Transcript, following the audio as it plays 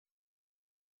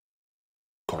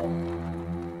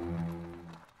In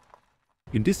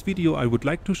this video I would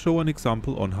like to show an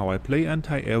example on how I play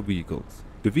anti-air vehicles.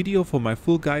 The video for my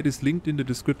full guide is linked in the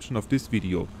description of this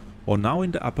video or now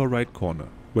in the upper right corner.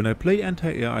 When I play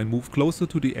anti-air I move closer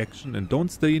to the action and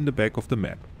don't stay in the back of the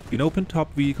map. In open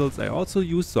top vehicles I also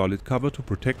use solid cover to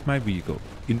protect my vehicle.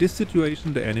 In this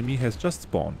situation the enemy has just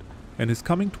spawned and is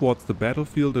coming towards the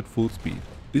battlefield at full speed.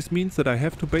 This means that I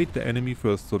have to bait the enemy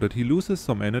first so that he loses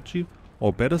some energy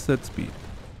or better said speed.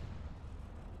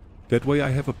 That way I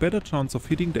have a better chance of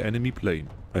hitting the enemy plane.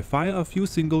 I fire a few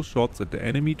single shots at the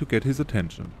enemy to get his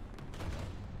attention.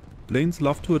 Planes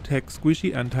love to attack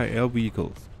squishy anti-air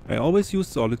vehicles. I always use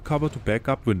solid cover to back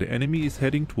up when the enemy is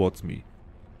heading towards me.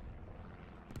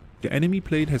 The enemy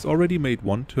plane has already made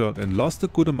one turn and lost a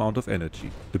good amount of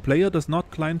energy. The player does not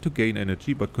climb to gain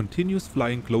energy but continues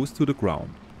flying close to the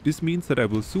ground. This means that I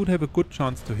will soon have a good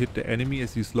chance to hit the enemy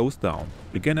as he slows down.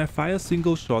 Again I fire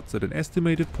single shots at an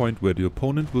estimated point where the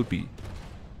opponent will be.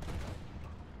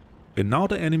 And now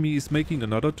the enemy is making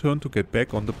another turn to get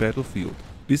back on the battlefield.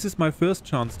 This is my first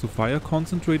chance to fire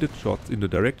concentrated shots in the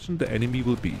direction the enemy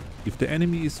will be. If the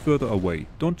enemy is further away,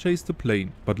 don't chase the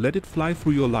plane, but let it fly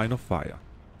through your line of fire.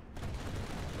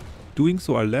 Doing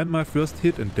so I land my first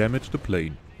hit and damage the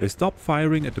plane. I stop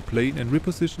firing at the plane and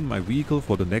reposition my vehicle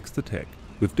for the next attack.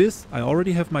 With this, I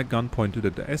already have my gun pointed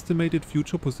at the estimated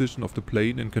future position of the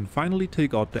plane and can finally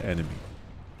take out the enemy.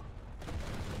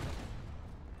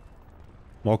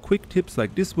 More quick tips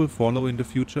like this will follow in the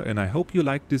future and I hope you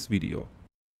liked this video.